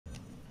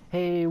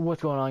Hey,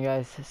 what's going on,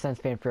 guys?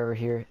 Senspan Forever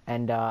here,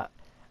 and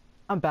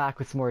I'm back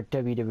with some more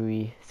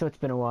WWE. So it's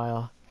been a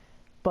while,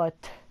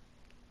 but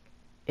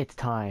it's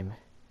time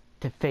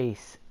to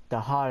face the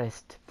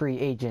hottest free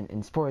agent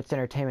in sports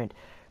entertainment,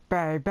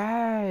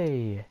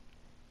 baby,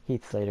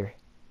 Heath Slater.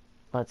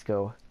 Let's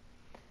go.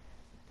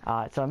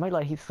 So I might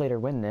let Heath Slater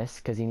win this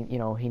because he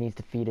needs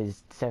to feed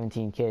his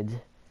 17 kids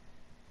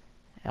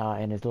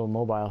in his little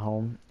mobile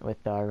home with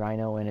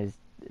Rhino and his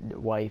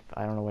wife.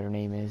 I don't know what her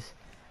name is.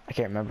 I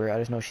can't remember. I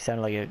just know she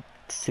sounded like a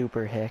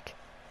super hick.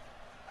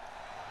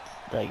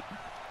 Like,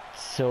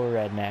 so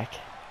redneck.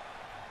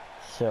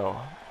 So,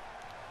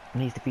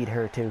 needs to feed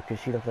her too, because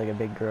she looks like a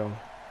big girl.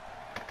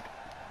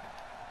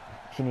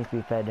 She needs to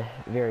be fed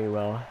very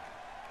well.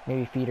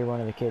 Maybe feed her one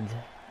of the kids.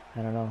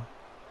 I don't know.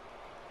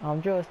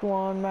 I'm just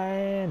one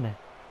man.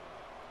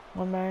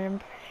 One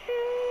man.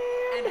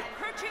 And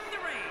approaching the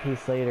ring.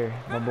 Heath Slater,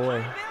 my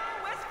boy.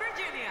 West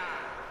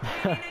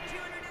Virginia.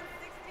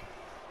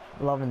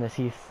 Loving this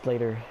Heath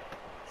Slater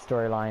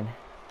storyline.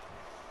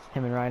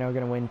 Him and Rhino are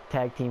gonna win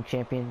tag team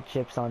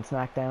championships on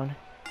SmackDown.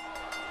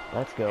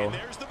 Let's go. And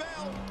there's the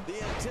bell.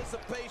 The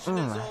anticipation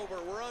is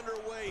over. We're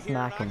underway here.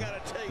 Smack him. I gotta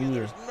tell you,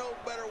 there's no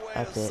better way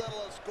That's to it.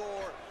 settle a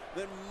score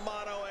than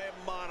mano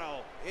a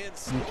mano.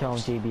 You tell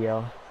him,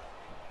 JBL.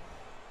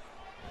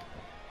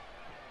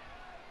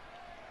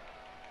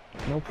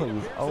 No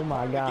please. Oh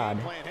my god.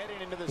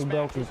 He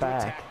broke his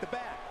back.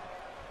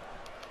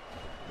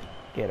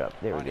 Get up.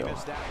 There we go.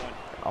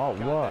 Oh,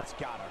 what?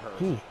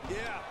 Heath.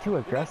 Too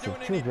aggressive.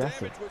 Too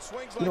aggressive.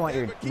 You don't want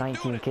your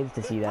 19 kids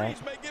to see that.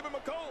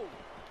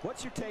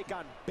 What's your take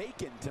on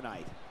Bacon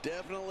tonight?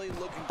 Definitely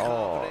looking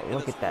Oh, confident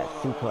look in at that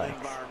this one-on-one suplex.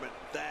 environment.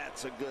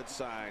 That's a good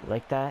sign.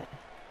 Like that?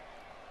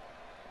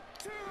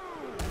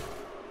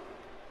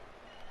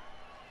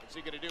 What's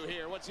he gonna do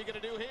here? What's he gonna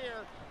do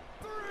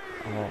here?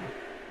 Oh,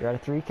 you're at a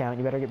 3 count.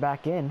 You better get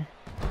back in.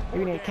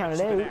 You're gonna get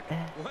counted out.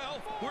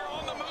 Well, we're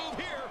on the move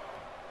here.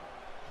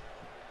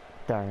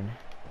 Darn.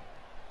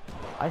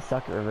 I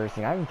suck at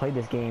reversing. I haven't played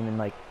this game in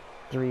like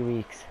 3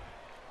 weeks.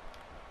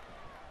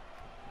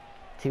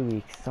 2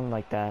 weeks, something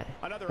like that.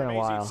 Another It's been a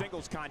amazing while.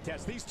 singles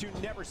contest. These two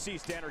never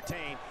cease to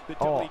entertain the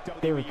Oh,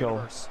 WWE there we go.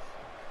 Universe.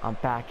 I'm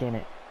back in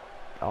it.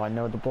 Oh, I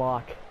know the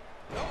block.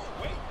 Oh,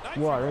 wait, nice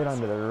Whoa, right reversal.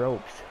 under the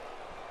ropes.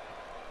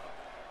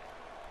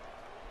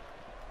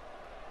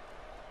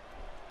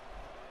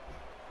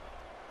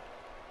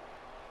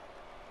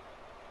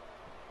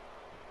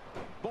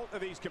 Both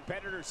of these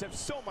competitors have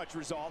so much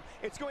resolve.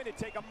 It's going to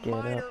take a Get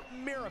minor up.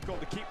 miracle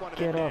to keep one of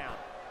Get them up. down.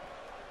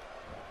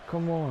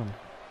 Come on.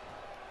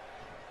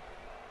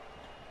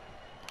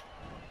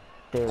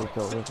 There we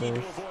go, Key to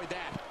reverse. avoid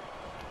that.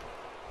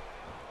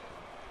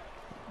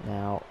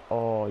 Now,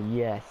 oh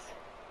yes.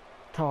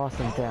 Toss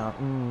him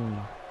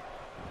down.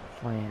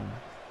 Slam.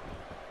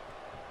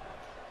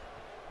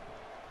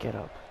 Get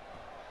up.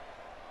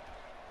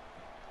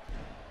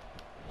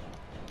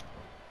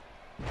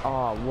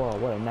 Oh, whoa,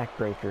 what a neck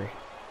breaker.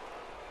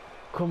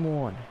 Come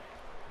on.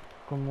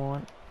 Come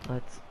on.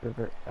 Let's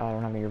revert. I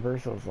don't have any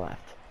reversals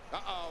left.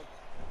 Uh-oh.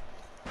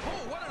 Oh,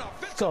 what an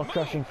offensive Skull move.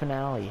 crushing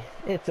finale.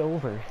 It's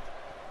over.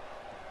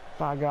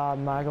 By God,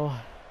 Michael.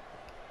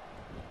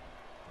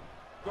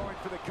 Going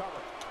for the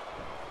cover.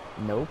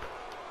 Nope.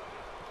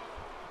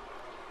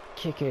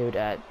 Kick out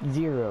at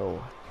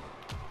 0.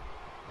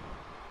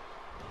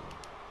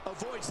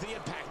 Avoids the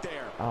impact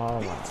there.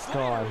 Oh my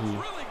God, Really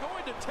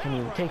going to can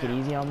you town take right it now.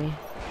 easy on me?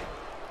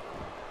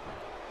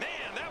 Man,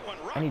 that one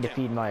I need to rocked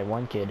feed my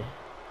one kid.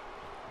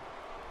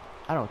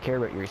 I don't care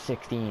about your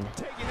 16.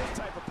 Taking this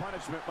type of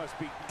punishment must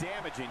be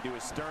damaging to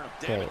his sternum.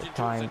 Okay, Damaging his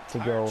time to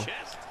entire go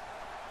chest.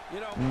 You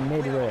know, we had a lot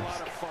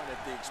mid-risk. of fun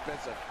at the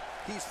expense of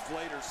Heath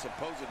Slater's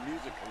supposed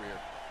music career.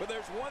 But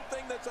there's one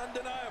thing that's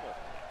undeniable.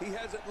 He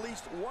has at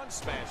least one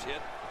smash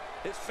hit,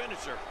 his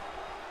finisher.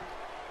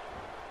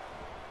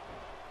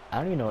 I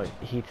don't even know what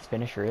Heath's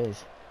finisher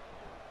is.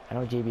 I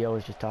know JBL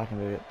was just talking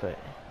about it, but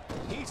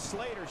Heath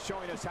Slater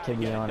showing us how to to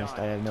be get honest, it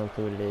I done. have no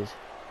clue what it is.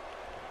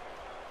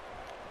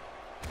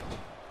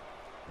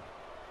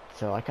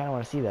 So I kind of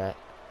want to see that.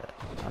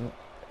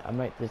 I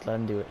might just let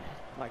him do it.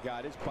 My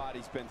God, his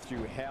body's been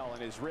through hell,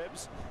 and his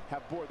ribs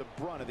have bore the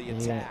brunt of the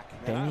Is he attack.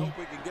 gonna And I pin me? hope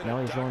we can get No,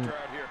 a he's doctor going.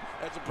 out here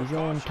as a He's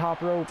going precaution.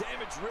 top rope.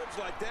 Damaged ribs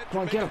like that Come can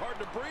on, make get it him. hard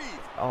to breathe.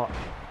 Oh,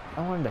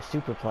 I wanted a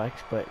superplex,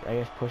 but I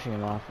guess pushing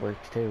him off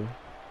works too.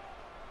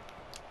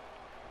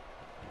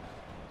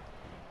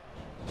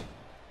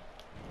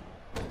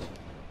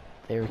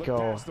 There we Look go.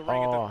 past the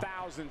ring at Oh, the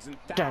thousands and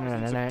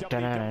thousands of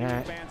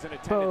WWE fans in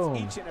attendance. boom.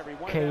 Each and every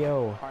one of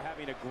KO. them are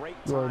having a great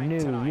Your time new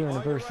tonight.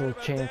 Universal Well, you're right about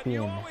that. You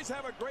Champion. always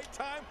have a great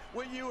time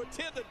when you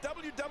attend the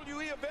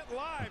WWE event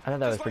live. I thought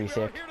that was Just pretty like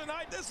we are sick. here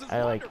tonight. This is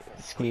I like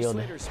wonderful. squealed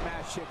Slater's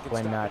smash hit can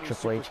when stop any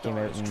Triple H came superstar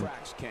out in his and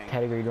tracks, King.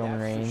 category Roman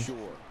That's for Reigns.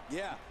 sure.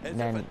 Yeah, as And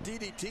then if a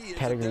DDT isn't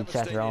category Seth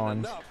devastating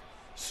Rollins. enough,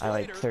 I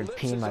like Slater started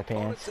lifts peeing his my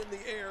opponents pants. in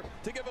the air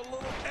to give a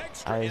little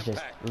extra I was just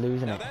impact.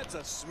 losing Now it. that's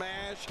a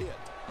smash hit.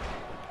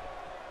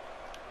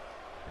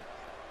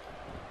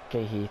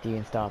 Okay, Heath, you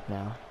can stop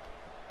now.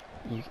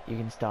 You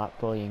can stop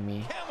bullying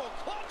me. Camel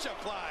clutch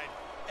applied.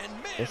 And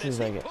man, This is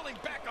like pulling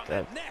back on a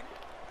that neck.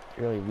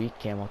 really weak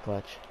camel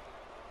clutch.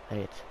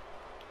 Like it's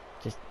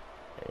just,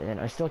 and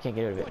I still can't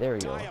get rid of it. There we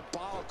go.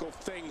 Diabolical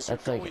things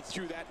That's are like, going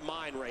through that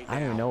mind right I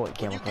don't even now. know what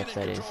camel clutch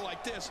that is.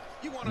 Like this,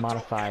 you want to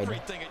Modified. throw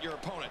everything at your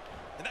opponent.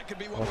 And that could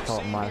be what Let's we're call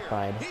it seeing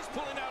modified. Here. He's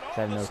pulling out I all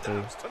have the no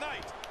clue. stops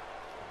tonight.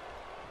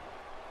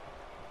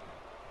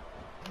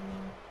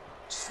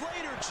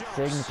 Slater jumps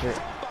Signature.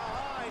 from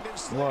behind and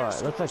Slater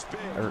What? It looks like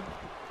scores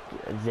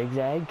big. a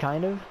zigzag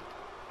kind of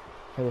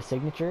for the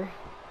signature.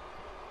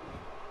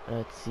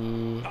 Let's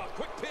see. A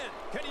quick pin.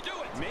 Can you do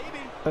it?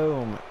 Maybe.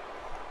 Boom.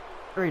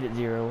 Right at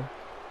 0.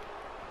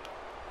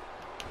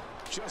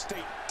 Just a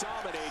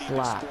dominating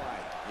Slap. display.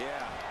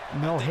 Yeah.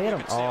 No, I think hit you him.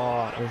 could see a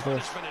lot Oh, of is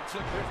this? punishment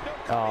inflicted.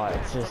 There's no Oh, coming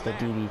it's back just from a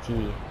that.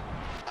 DDT.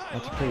 I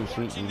That's a love pretty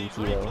sweet watching these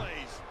DDT though.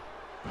 replays.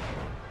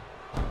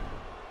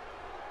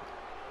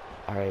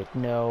 Alright,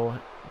 no.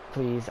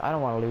 Please, I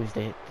don't want to lose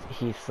to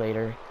Heath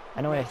Slater.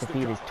 I know he has to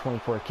feed his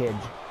 24 kids.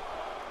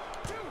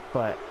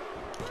 But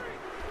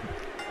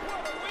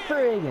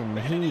friggin'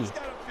 He's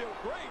gotta feel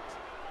great.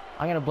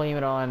 I'm gonna blame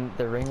it on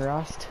the ring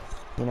rust.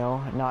 You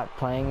know, not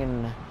playing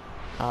in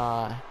We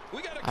got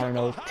a I don't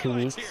know, couple of 2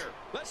 highlights weeks. here.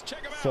 Let's check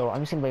 'em So out.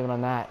 I'm just gonna blame it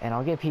on that, and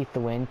I'll give Heath the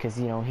win because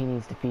you know he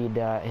needs to feed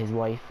his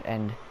wife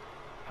and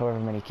however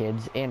many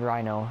kids, and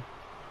Rhino.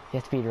 He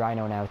has to feed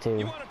Rhino now You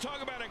too. want to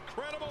talk about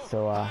incredible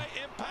So high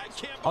impact?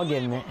 Can't I'll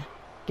give him believe it.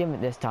 Give him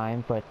it this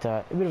time, but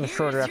a bit of a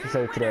shorter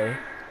episode today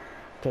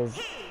because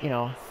you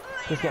know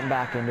just getting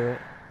back into it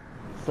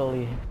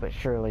slowly but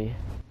surely.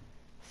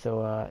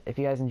 So if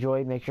you guys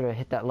enjoyed, make sure to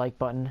hit that like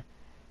button,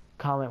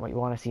 comment what you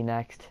want to see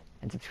next,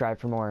 and subscribe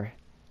for more.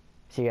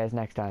 See you guys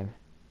next time.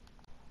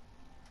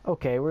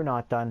 Okay, we're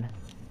not done.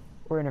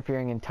 We're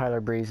interfering in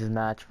Tyler Breeze's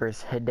match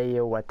versus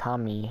Hideo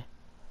Watami.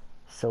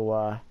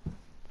 So,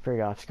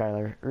 frig off,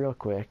 Skylar, real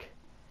quick.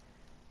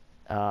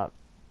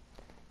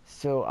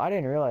 So I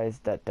didn't realize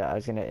that I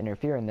was going to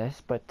interfere in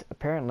this, but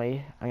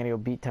apparently I'm going to go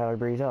beat Tyler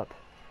Breeze up.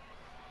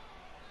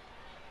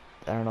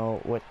 I don't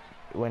know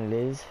when it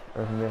is,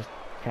 or if I'm just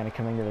kind of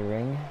coming to the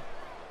ring,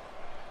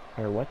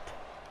 or what.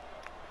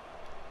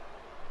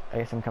 I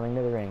guess I'm coming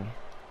to the ring.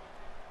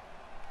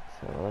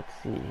 So let's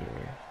see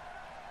here.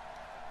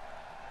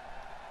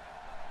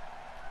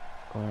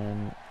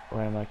 When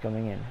am I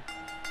coming in?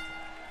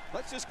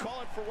 Let's just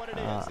call it for what it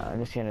is. I'm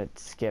just gonna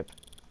skip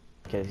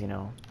because you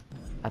know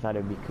I thought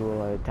it'd be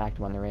cool. I attacked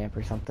him on the ramp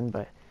or something,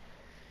 but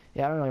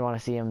yeah, I don't really want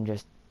to see him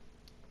just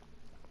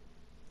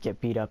get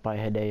beat up by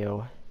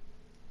Hideo.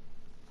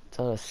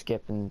 So I'll just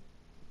skip and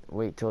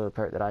wait till the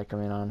part that I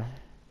come in on.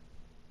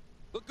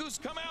 Look who's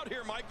come out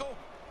here, Michael.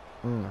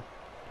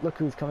 Look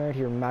who's coming out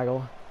here,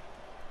 Maggle.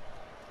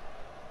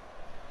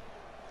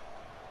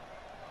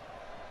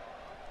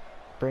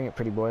 Bring it,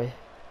 pretty boy.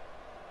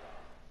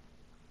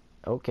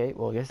 Okay,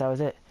 well, I guess that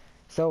was it.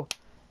 So,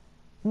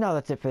 now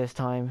that's it for this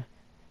time.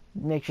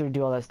 Make sure to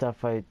do all that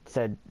stuff I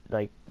said,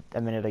 like,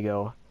 a minute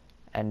ago.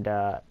 And,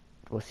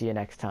 we'll see you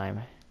next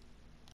time.